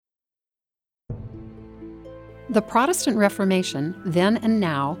The Protestant Reformation, then and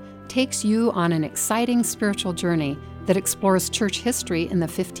now, takes you on an exciting spiritual journey that explores church history in the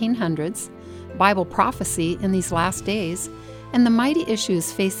 1500s, Bible prophecy in these last days, and the mighty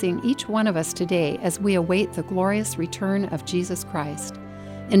issues facing each one of us today as we await the glorious return of Jesus Christ.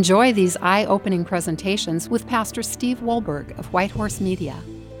 Enjoy these eye-opening presentations with Pastor Steve Wohlberg of White Horse Media.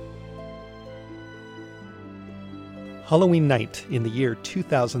 Halloween night in the year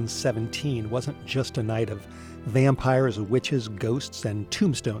 2017 wasn't just a night of vampires, witches, ghosts, and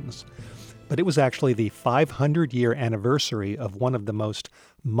tombstones, but it was actually the 500-year anniversary of one of the most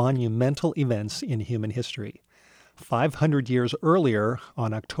monumental events in human history. 500 years earlier,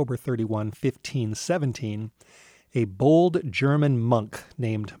 on October 31, 1517, a bold German monk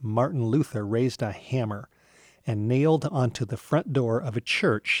named Martin Luther raised a hammer and nailed onto the front door of a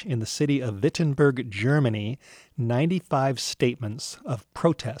church in the city of Wittenberg, Germany, 95 statements of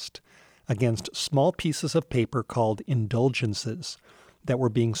protest against small pieces of paper called indulgences that were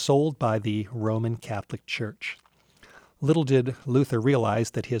being sold by the Roman Catholic Church. Little did Luther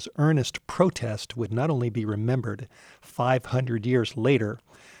realize that his earnest protest would not only be remembered 500 years later,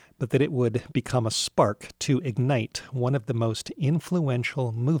 but that it would become a spark to ignite one of the most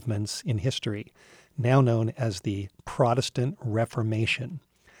influential movements in history, now known as the Protestant Reformation.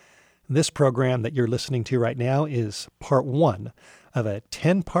 This program that you're listening to right now is part one of a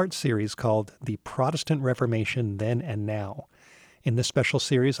 10-part series called The Protestant Reformation Then and Now. In this special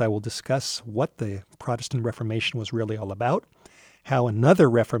series, I will discuss what the Protestant Reformation was really all about, how another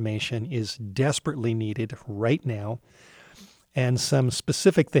Reformation is desperately needed right now, and some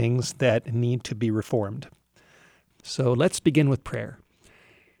specific things that need to be reformed. So let's begin with prayer.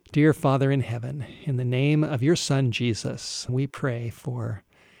 Dear Father in heaven, in the name of your Son, Jesus, we pray for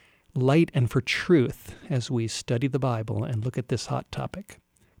light and for truth as we study the Bible and look at this hot topic.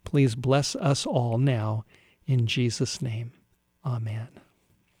 Please bless us all now, in Jesus' name. Amen.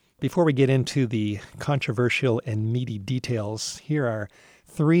 Before we get into the controversial and meaty details, here are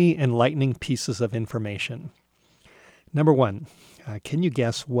 3 enlightening pieces of information. Number 1, can you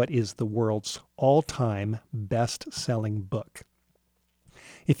guess what is the world's all-time best-selling book?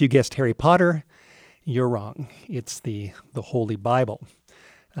 If you guessed Harry Potter, you're wrong. It's the Holy Bible.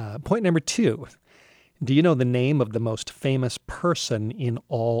 Point number 2, do you know the name of the most famous person in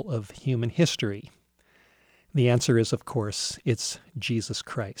all of human history? The answer is, of course, it's Jesus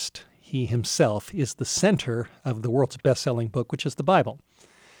Christ. He himself is the center of the world's best-selling book, which is the Bible.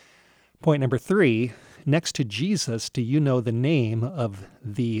 Point number 3, next to Jesus, do you know the name of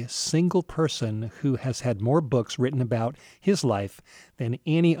the single person who has had more books written about his life than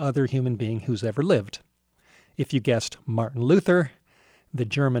any other human being who's ever lived? If you guessed Martin Luther, the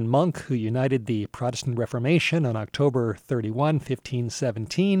German monk who united the Protestant Reformation on October 31,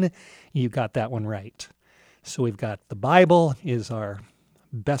 1517, you got that one right. So we've got the Bible is our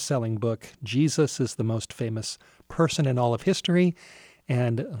best-selling book, Jesus is the most famous person in all of history,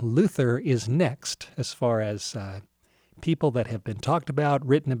 and Luther is next as far as people that have been talked about,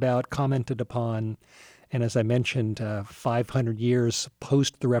 written about, commented upon. And as I mentioned, 500 years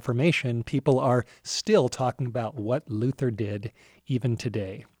post the Reformation, people are still talking about what Luther did even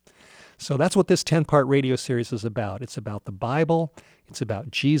today. So that's what this 10-part radio series is about. It's about the Bible, it's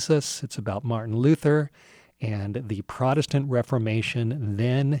about Jesus, it's about Martin Luther, and the Protestant Reformation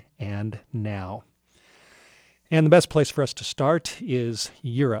then and now. And the best place for us to start is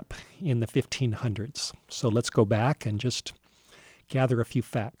Europe in the 1500s. So let's go back and just gather a few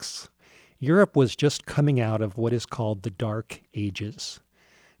facts. Europe was just coming out of what is called the Dark Ages.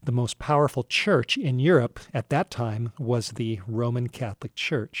 The most powerful church in Europe at that time was the Roman Catholic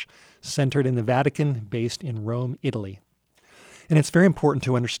Church, centered in the Vatican, based in Rome, Italy. And it's very important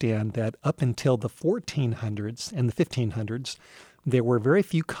to understand that up until the 1400s and the 1500s, there were very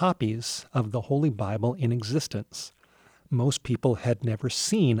few copies of the Holy Bible in existence. Most people had never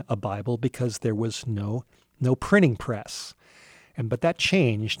seen a Bible because there was no printing press. But that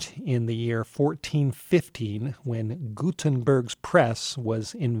changed in the year 1415 when Gutenberg's press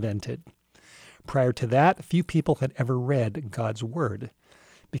was invented. Prior to that, few people had ever read God's Word.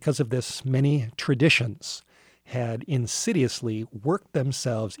 Because of this, many traditions had insidiously worked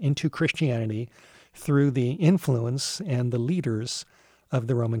themselves into Christianity through the influence and the leaders of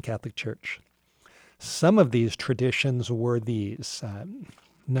the Roman Catholic Church. Some of these traditions were these.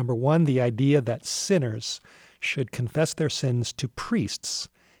 Number 1, the idea that sinners should confess their sins to priests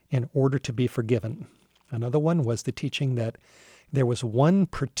in order to be forgiven. Another one was the teaching that there was one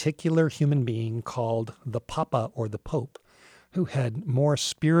particular human being called the Papa or the Pope who had more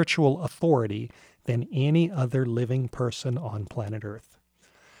spiritual authority than any other living person on planet Earth.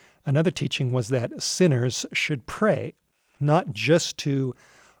 Another teaching was that sinners should pray, not just to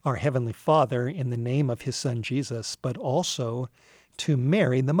our Heavenly Father in the name of his Son Jesus, but also to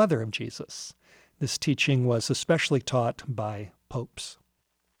Mary, the mother of Jesus. This teaching was especially taught by popes.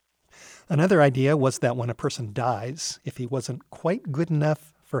 Another idea was that when a person dies, if he wasn't quite good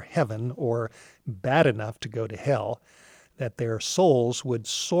enough for heaven or bad enough to go to hell, that their souls would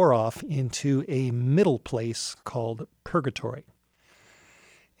soar off into a middle place called purgatory.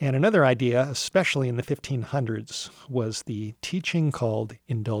 And another idea, especially in the 1500s, was the teaching called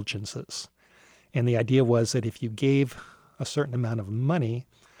indulgences. And the idea was that if you gave a certain amount of money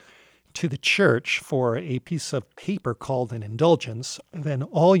to the church for a piece of paper called an indulgence, then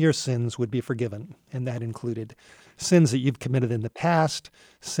all your sins would be forgiven. And that included sins that you've committed in the past,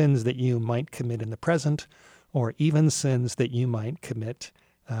 sins that you might commit in the present, or even sins that you might commit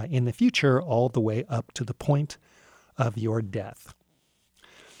in the future, all the way up to the point of your death.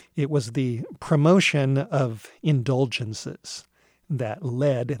 It was the promotion of indulgences that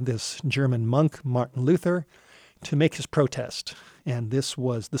led this German monk, Martin Luther, to make his protest. And this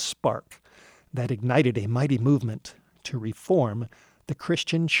was the spark that ignited a mighty movement to reform the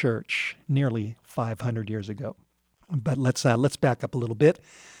Christian church nearly 500 years ago. But let's back up a little bit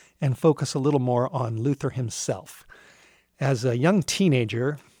and focus a little more on Luther himself. As a young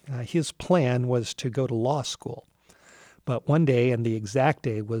teenager, his plan was to go to law school. But one day, and the exact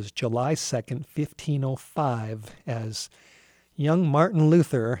day was July 2nd, 1505, as young Martin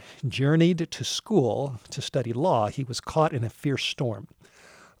Luther journeyed to school to study law, he was caught in a fierce storm.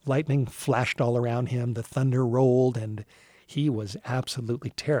 Lightning flashed all around him, the thunder rolled, and he was absolutely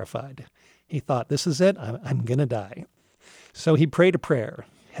terrified. He thought, this is it, I'm going to die. So he prayed a prayer.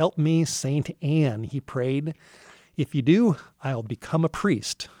 Help me, Saint Anne, he prayed. If you do, I'll become a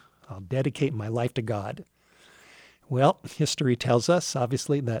priest. I'll dedicate my life to God. Well, history tells us,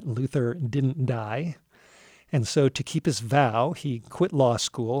 obviously, that Luther didn't die. And so to keep his vow, he quit law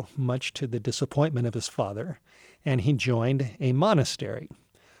school, much to the disappointment of his father, and he joined a monastery.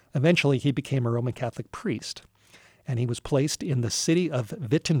 Eventually, he became a Roman Catholic priest, and he was placed in the city of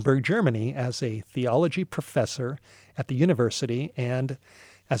Wittenberg, Germany, as a theology professor at the university and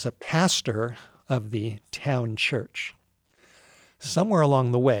as a pastor of the town church. Somewhere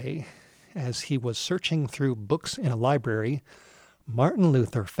along the way, as he was searching through books in a library, Martin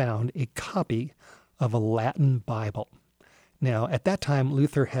Luther found a copy of a Latin Bible. Now, at that time,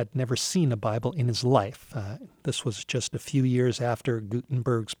 Luther had never seen a Bible in his life. This was just a few years after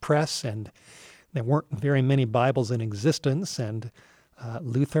Gutenberg's press, and there weren't very many Bibles in existence, and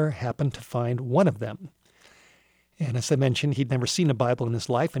Luther happened to find one of them. And as I mentioned, he'd never seen a Bible in his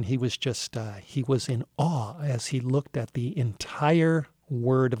life, and he was in awe as he looked at the entire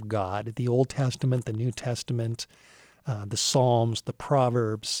Word of God, the Old Testament, the New Testament, the Psalms, the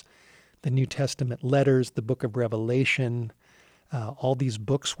Proverbs, the New Testament letters, the book of Revelation. All these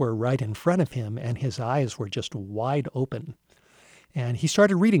books were right in front of him, and his eyes were just wide open. And he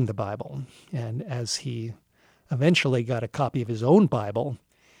started reading the Bible. And as he eventually got a copy of his own Bible,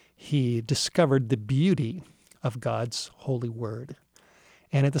 he discovered the beauty of God's holy word.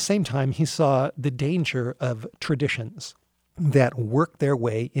 And at the same time, he saw the danger of traditions that worked their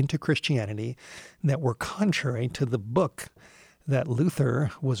way into Christianity that were contrary to the book that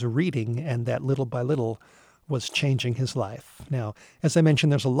Luther was reading and that little by little was changing his life. Now, as I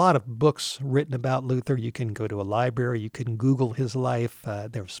mentioned, there's a lot of books written about Luther. You can go to a library, you can Google his life.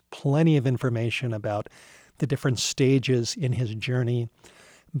 There's plenty of information about the different stages in his journey.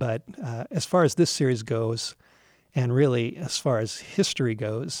 But as far as this series goes, and really as far as history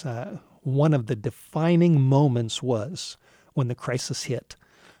goes, one of the defining moments was when the crisis hit,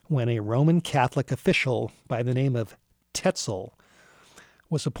 when a Roman Catholic official by the name of Tetzel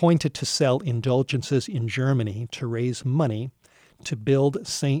was appointed to sell indulgences in Germany to raise money to build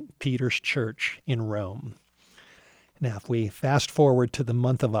St. Peter's Church in Rome. Now, if we fast forward to the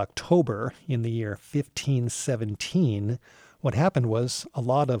month of October in the year 1517, what happened was a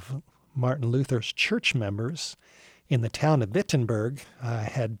lot of Martin Luther's church members in the town of Wittenberg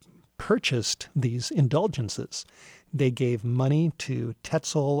had purchased these indulgences. They gave money to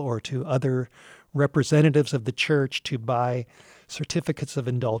Tetzel or to other representatives of the church to buy certificates of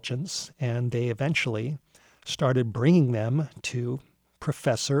indulgence, and they eventually started bringing them to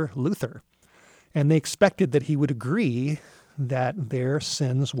Professor Luther. And they expected that he would agree that their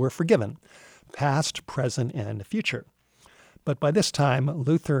sins were forgiven, past, present, and future. But by this time,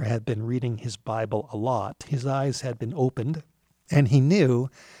 Luther had been reading his Bible a lot. His eyes had been opened, and he knew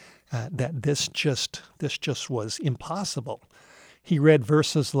that this just was impossible. He read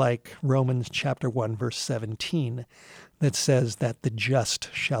verses like Romans chapter 1, verse 17, that says that the just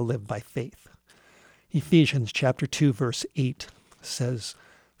shall live by faith. Ephesians chapter 2, verse 8 says,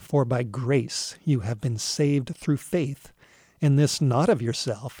 "For by grace you have been saved through faith, and this not of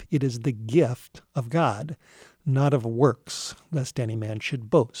yourself, it is the gift of God, not of works, lest any man should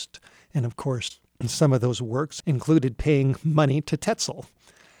boast." And of course, some of those works included paying money to Tetzel.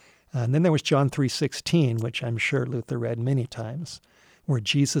 And then there was John 3:16, which I'm sure Luther read many times, where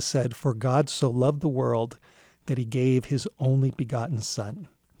Jesus said, "For God so loved the world that he gave his only begotten Son,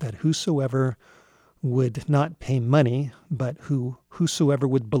 that whosoever would not pay money, but whosoever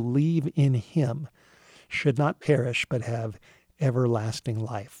would believe in him should not perish, but have everlasting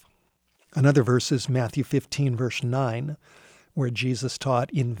life." Another verse is Matthew 15, verse 9, where Jesus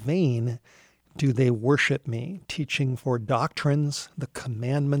taught, "In vain do they worship me, teaching for doctrines the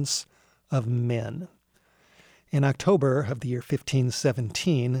commandments of men." In October of the year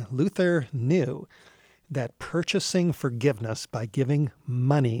 1517, Luther knew that purchasing forgiveness by giving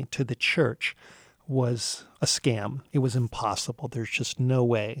money to the church was a scam. It was impossible. There's just no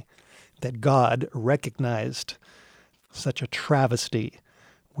way that God recognized such a travesty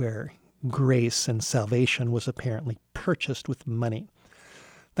where grace and salvation was apparently purchased with money.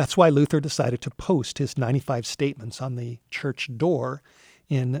 That's why Luther decided to post his 95 statements on the church door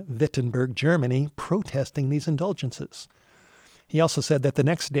in Wittenberg, Germany, protesting these indulgences. He also said that the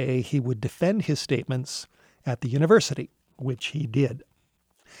next day he would defend his statements at the university, which he did.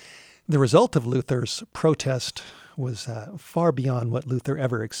 The result of Luther's protest was far beyond what Luther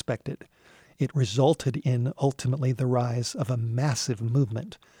ever expected. It resulted in ultimately the rise of a massive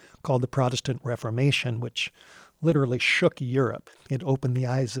movement called the Protestant Reformation, which literally shook Europe. It opened the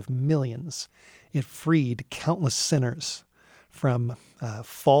eyes of millions. It freed countless sinners from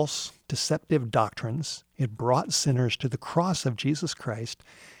false, deceptive doctrines. It brought sinners to the cross of Jesus Christ.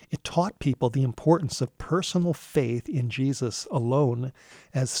 It taught people the importance of personal faith in Jesus alone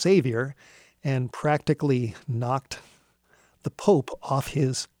as Savior, and practically knocked the Pope off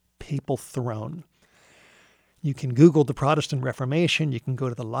his papal throne. You can Google the Protestant Reformation. You can go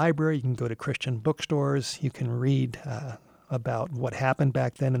to the library. You can go to Christian bookstores. You can read about what happened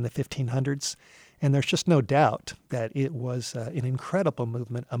back then in the 1500s. And there's just no doubt that it was an incredible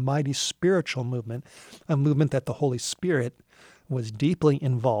movement, a mighty spiritual movement, a movement that the Holy Spirit was deeply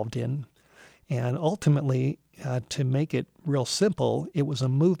involved in. And ultimately, to make it real simple, it was a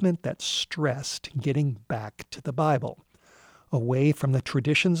movement that stressed getting back to the Bible, away from the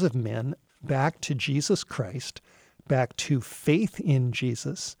traditions of men, back to Jesus Christ, back to faith in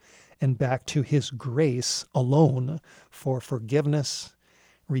Jesus, and back to his grace alone for forgiveness,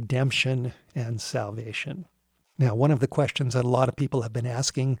 redemption, and salvation. Now, one of the questions that a lot of people have been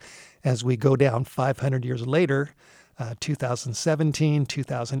asking as we go down 500 years later, 2017,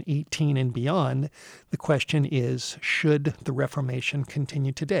 2018, and beyond, the question is, should the Reformation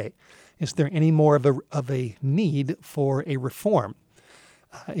continue today? Is there any more of a need for a reform?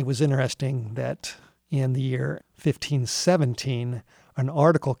 It was interesting that in the year 1517, an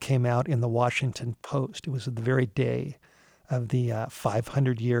article came out in the Washington Post. It was the very day of the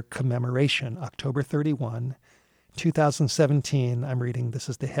 500-year commemoration, October 31, 2017. I'm reading, this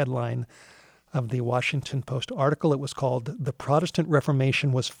is the headline of the Washington Post article. It was called, "The Protestant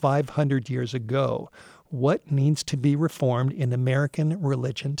Reformation Was 500 Years Ago. What Needs to Be Reformed in American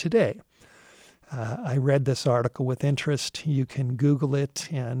Religion Today?" I read this article with interest. You can Google it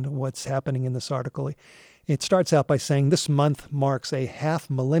and what's happening in this article. It starts out by saying, "This month marks a half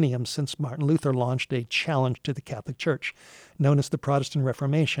millennium since Martin Luther launched a challenge to the Catholic Church, known as the Protestant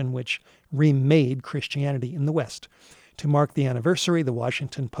Reformation, which remade Christianity in the West. To mark the anniversary, the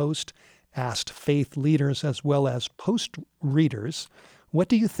Washington Post asked faith leaders as well as Post readers, what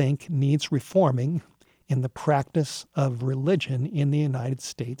do you think needs reforming in the practice of religion in the United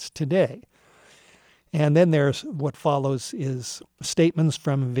States today?" And then there's what follows is statements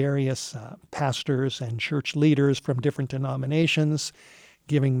from various pastors and church leaders from different denominations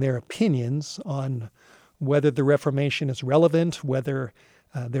giving their opinions on whether the Reformation is relevant, whether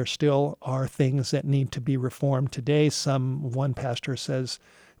there still are things that need to be reformed today. One pastor says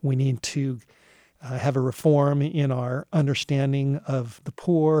we need to have a reform in our understanding of the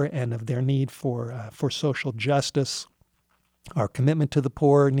poor and of their need for social justice. Our commitment to the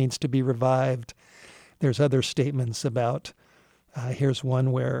poor needs to be revived. There's other statements about, here's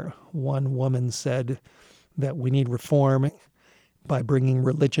one where one woman said that we need reform by bringing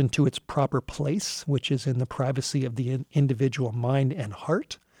religion to its proper place, which is in the privacy of the individual mind and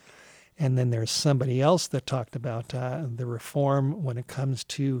heart. And then there's somebody else that talked about the reform when it comes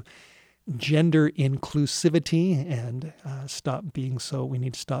to gender inclusivity and we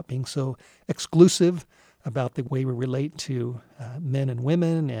need to stop being so exclusive about the way we relate to men and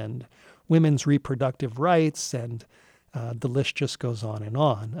women and women's reproductive rights, and the list just goes on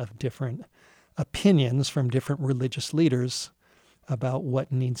of different opinions from different religious leaders about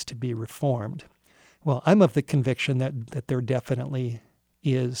what needs to be reformed. Well, I'm of the conviction that there definitely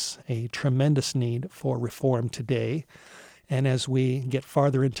is a tremendous need for reform today. And as we get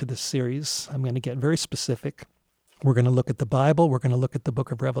farther into this series, I'm going to get very specific. We're going to look at the Bible. We're going to look at the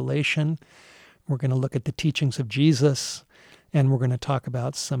book of Revelation. We're going to look at the teachings of Jesus. And we're going to talk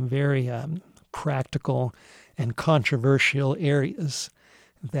about some very practical and controversial areas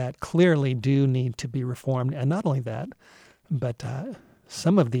that clearly do need to be reformed. And not only that, but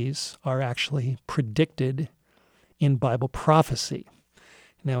some of these are actually predicted in Bible prophecy.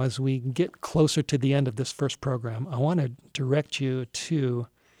 Now, as we get closer to the end of this first program, I want to direct you to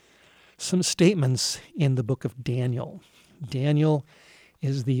some statements in the book of Daniel. Daniel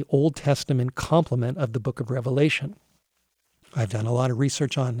is the Old Testament complement of the book of Revelation. I've done a lot of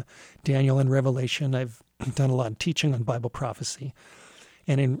research on Daniel and Revelation. I've done a lot of teaching on Bible prophecy.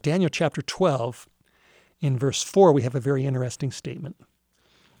 And in Daniel chapter 12, in verse 4, we have a very interesting statement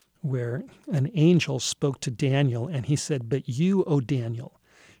where an angel spoke to Daniel, and he said, "But you, O Daniel,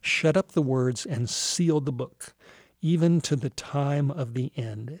 shut up the words and seal the book, even to the time of the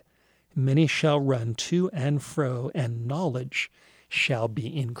end. Many shall run to and fro, and knowledge shall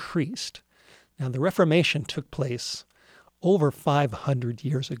be increased." Now, the Reformation took place over 500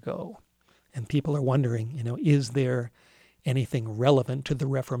 years ago, and people are wondering, is there anything relevant to the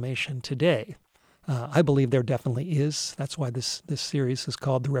Reformation today? I believe there definitely is. That's why this series is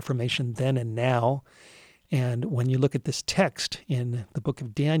called The Reformation Then and Now. And when you look at this text in the book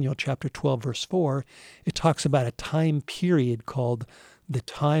of Daniel, chapter 12, verse 4, it talks about a time period called the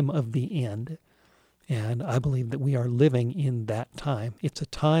time of the end. And I believe that we are living in that time. It's a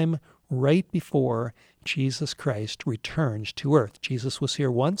time right before Jesus Christ returns to earth. Jesus was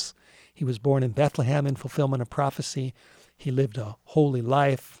here once. He was born in Bethlehem in fulfillment of prophecy. He lived a holy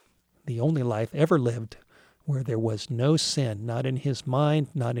life, the only life ever lived where there was no sin, not in his mind,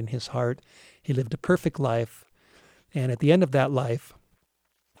 not in his heart. He lived a perfect life. And at the end of that life,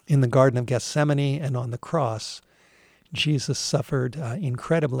 in the Garden of Gethsemane and on the cross, Jesus suffered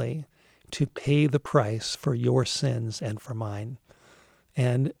incredibly to pay the price for your sins and for mine.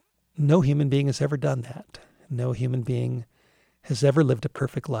 And no human being has ever done that. No human being has ever lived a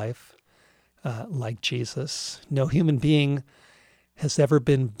perfect life like Jesus. No human being has ever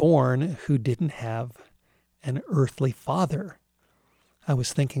been born who didn't have an earthly father. I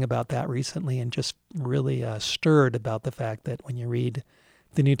was thinking about that recently and just really stirred about the fact that when you read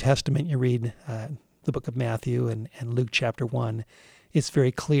the New Testament, you read the book of Matthew and Luke chapter 1, it's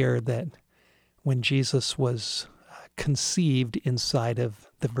very clear that when Jesus was conceived inside of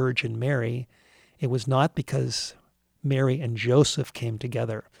the Virgin Mary, it was not because Mary and Joseph came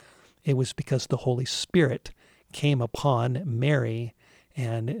together. It was because the Holy Spirit came upon Mary,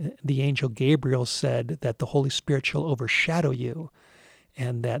 and the angel Gabriel said that the Holy Spirit shall overshadow you,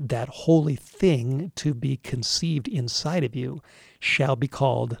 and that holy thing to be conceived inside of you shall be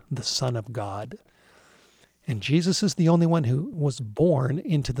called the Son of God. And Jesus is the only one who was born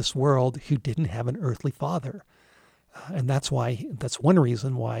into this world who didn't have an earthly father. And that's one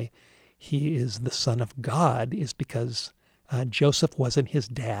reason why he is the Son of God, is because Joseph wasn't his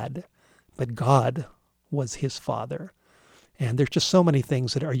dad, but God was his father. And there's just so many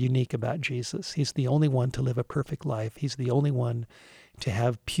things that are unique about Jesus. He's the only one to live a perfect life. He's the only one to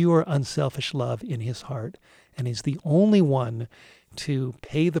have pure, unselfish love in his heart. And he's the only one to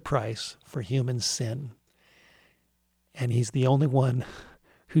pay the price for human sin. And he's the only one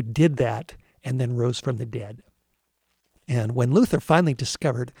who did that and then rose from the dead. And when Luther finally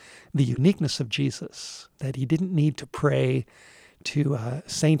discovered the uniqueness of Jesus, that he didn't need to pray to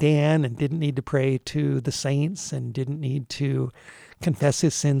St. Anne and didn't need to pray to the saints and didn't need to confess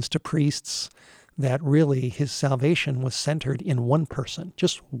his sins to priests, that really his salvation was centered in one person,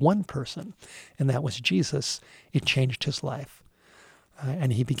 just one person, and that was Jesus, it changed his life.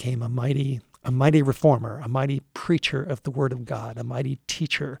 And he became a mighty reformer, a mighty preacher of the Word of God, a mighty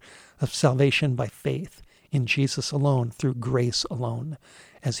teacher of salvation by faith in Jesus alone, through grace alone,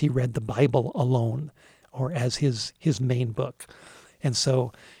 as he read the Bible alone, or as his main book. And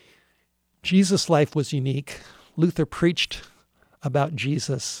so Jesus' life was unique. Luther preached about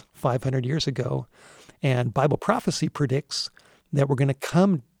Jesus 500 years ago, and Bible prophecy predicts that we're going to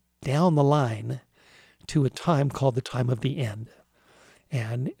come down the line to a time called the time of the end.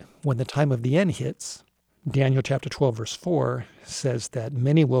 And when the time of the end hits, Daniel chapter 12, verse 4 says that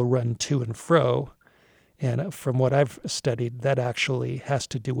many will run to and fro, And from what I've studied, that actually has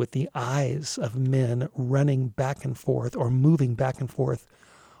to do with the eyes of men running back and forth or moving back and forth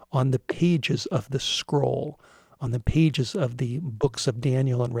on the pages of the scroll, on the pages of the books of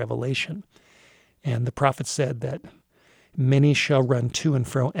Daniel and Revelation. And the prophet said that many shall run to and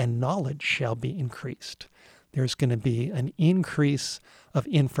fro, and knowledge shall be increased. There's going to be an increase of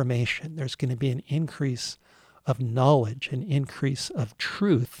information. There's going to be an increase of knowledge, an increase of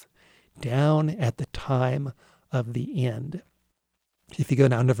truth down at the time of the end. If you go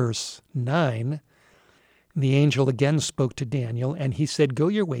down to verse 9, the angel again spoke to Daniel, and he said, "Go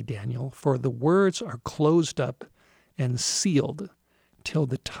your way, Daniel, for the words are closed up and sealed till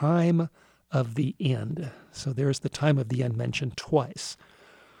the time of the end." So there's the time of the end mentioned twice.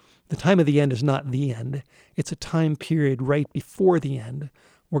 The time of the end is not the end. It's a time period right before the end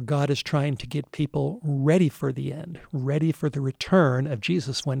where God is trying to get people ready for the end, ready for the return of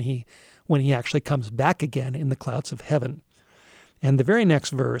Jesus when he actually comes back again in the clouds of heaven. And the very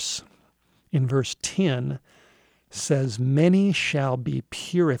next verse, in verse 10, says, "Many shall be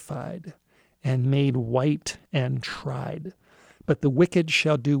purified and made white and tried, but the wicked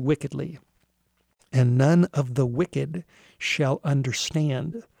shall do wickedly. And none of the wicked shall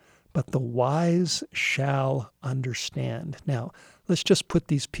understand, but the wise shall understand." Now, let's just put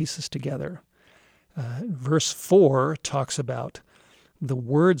these pieces together. Verse 4 talks about the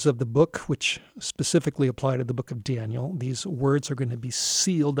words of the book, which specifically apply to the book of Daniel. These words are going to be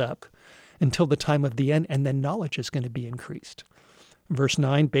sealed up until the time of the end, and then knowledge is going to be increased. Verse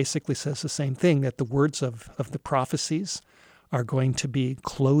 9 basically says the same thing, that the words of the prophecies are going to be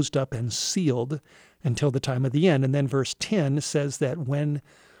closed up and sealed until the time of the end. And then verse 10 says that when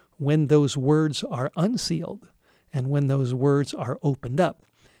those words are unsealed and when those words are opened up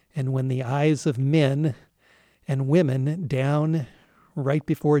and when the eyes of men and women down right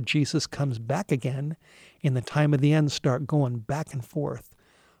before Jesus comes back again in the time of the end start going back and forth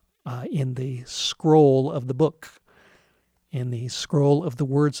in the scroll of the book, in the scroll of the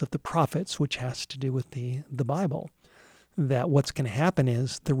words of the prophets, which has to do with the Bible, that what's going to happen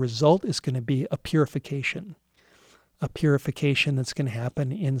is the result is going to be a purification that's going to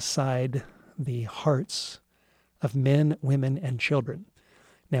happen inside the hearts of men, women, and children.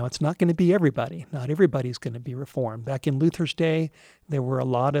 Now, it's not going to be everybody. Not everybody's going to be reformed. Back in Luther's day, there were a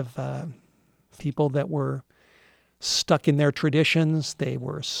lot of people that were stuck in their traditions. They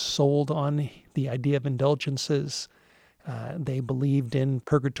were sold on the idea of indulgences. They believed in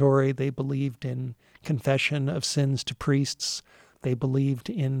purgatory. They believed in confession of sins to priests. They believed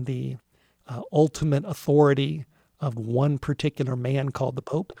in the ultimate authority of one particular man called the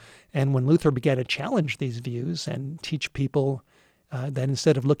Pope. And when Luther began to challenge these views and teach people that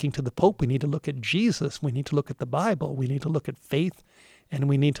instead of looking to the Pope, we need to look at Jesus, we need to look at the Bible, we need to look at faith, and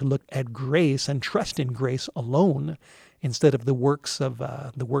we need to look at grace and trust in grace alone instead of the works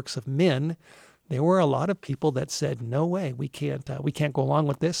of men, there were a lot of people that said, "No way, we can't go along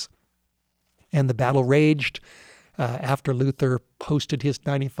with this." And the battle raged after Luther posted his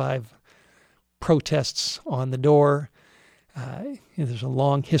 95 protests on the door. There's a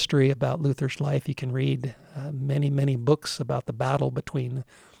long history about Luther's life. You can read many, many books about the battle between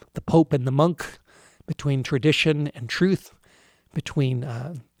the Pope and the monk, between tradition and truth, between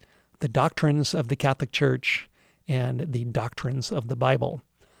the doctrines of the Catholic Church and the doctrines of the Bible.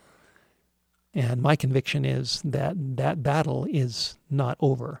 And my conviction is that that battle is not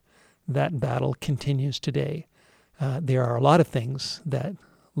over. That battle continues today. There are a lot of things that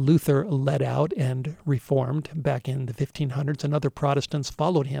Luther led out and reformed back in the 1500s, and other Protestants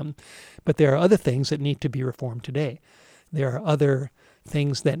followed him. But there are other things that need to be reformed today. There are other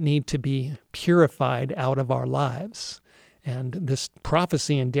things that need to be purified out of our lives. And this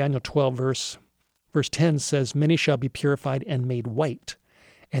prophecy in Daniel 12, verse 10 says, "Many shall be purified and made white,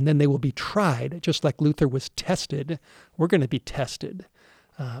 and then they will be tried." Just like Luther was tested, we're going to be tested.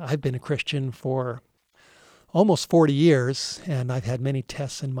 I've been a Christian for almost 40 years, and I've had many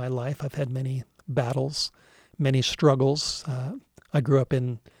tests in my life. I've had many battles, many struggles. I grew up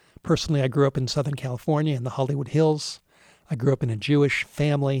in Southern California in the Hollywood Hills. I grew up in a Jewish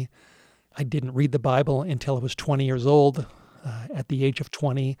family. I didn't read the Bible until I was 20 years old. At the age of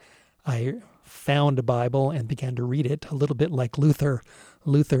 20, I found a Bible and began to read it, a little bit like Luther.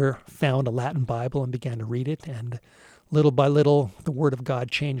 Luther found a Latin Bible and began to read it, and little by little, the Word of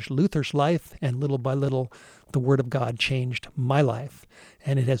God changed Luther's life, and little by little, the Word of God changed my life.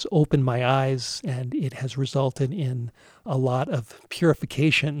 And it has opened my eyes, and it has resulted in a lot of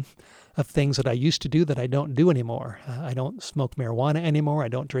purification of things that I used to do that I don't do anymore. I don't smoke marijuana anymore. I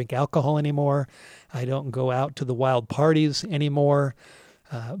don't drink alcohol anymore. I don't go out to the wild parties anymore.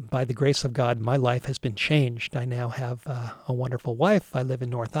 By the grace of God, my life has been changed. I now have a wonderful wife. I live in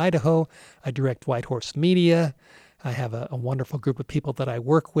North Idaho. I direct White Horse Media. I have a wonderful group of people that I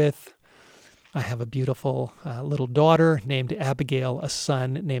work with. I have a beautiful little daughter named Abigail, a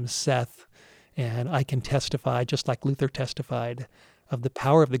son named Seth, and I can testify, just like Luther testified, of the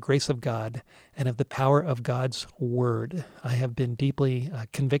power of the grace of God and of the power of God's Word. I have been deeply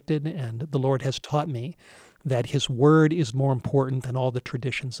convicted, and the Lord has taught me that His Word is more important than all the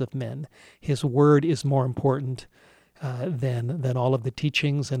traditions of men. His Word is more important than all of the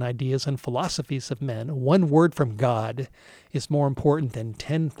teachings and ideas and philosophies of men. One word from God is more important than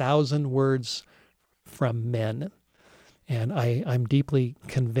 10,000 words from men. And I'm deeply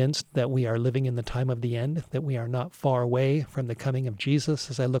convinced that we are living in the time of the end, that we are not far away from the coming of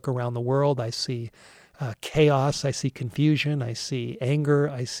Jesus. As I look around the world, I see chaos, I see confusion, I see anger,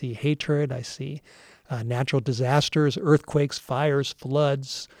 I see hatred, I see natural disasters, earthquakes, fires,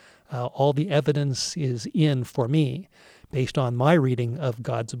 floods. All the evidence is in for me, based on my reading of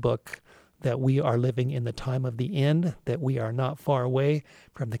God's book, that we are living in the time of the end, that we are not far away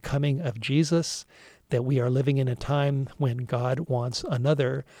from the coming of Jesus, that we are living in a time when God wants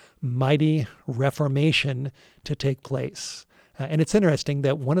another mighty reformation to take place. And it's interesting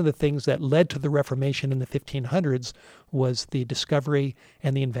that one of the things that led to the Reformation in the 1500s was the discovery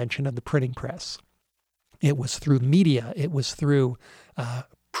and the invention of the printing press. It was through media, it was through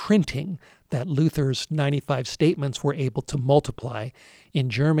printing that Luther's 95 statements were able to multiply in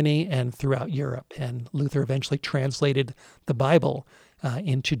Germany and throughout Europe. And Luther eventually translated the Bible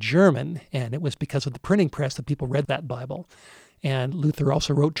into German, and it was because of the printing press that people read that Bible. And Luther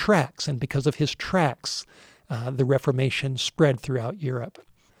also wrote tracts, and because of his tracts, the Reformation spread throughout Europe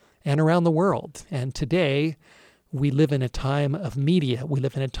and around the world. And today, we live in a time of media. We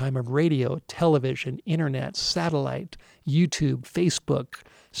live in a time of radio, television, internet, satellite, YouTube, Facebook,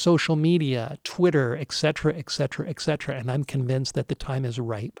 social media, Twitter, etc., etc., etc. And I'm convinced that the time is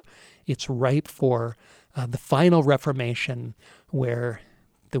ripe. It's ripe for the final Reformation, where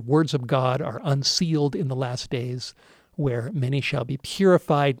the words of God are unsealed in the last days, where many shall be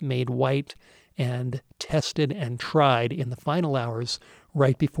purified, made white, and tested and tried in the final hours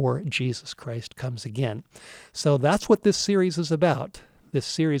right before Jesus Christ comes again. So that's what this series is about. This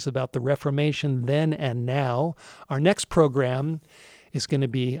series about the Reformation then and now. Our next program is going to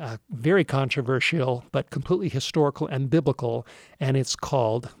be very controversial, but completely historical and biblical, and it's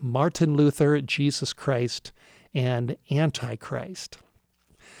called Martin Luther, Jesus Christ, and Antichrist.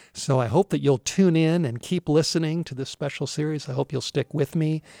 So I hope that you'll tune in and keep listening to this special series. I hope you'll stick with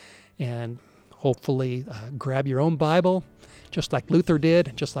me and hopefully grab your own Bible, just like Luther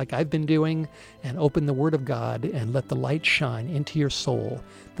did, just like I've been doing, and open the Word of God and let the light shine into your soul,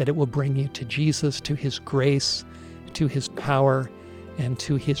 that it will bring you to Jesus, to His grace, to His power, and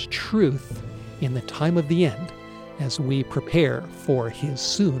to His truth in the time of the end as we prepare for His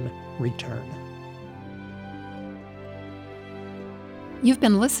soon return. You've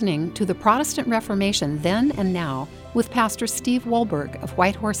been listening to the Protestant Reformation Then and Now with Pastor Steve Wohlberg of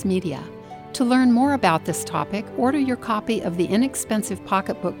White Horse Media. To learn more about this topic, order your copy of the inexpensive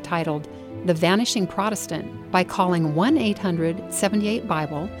pocketbook titled The Vanishing Protestant by calling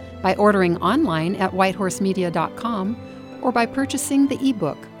 1-800-78-BIBLE, by ordering online at whitehorsemedia.com, or by purchasing the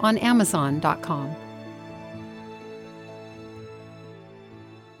ebook on Amazon.com.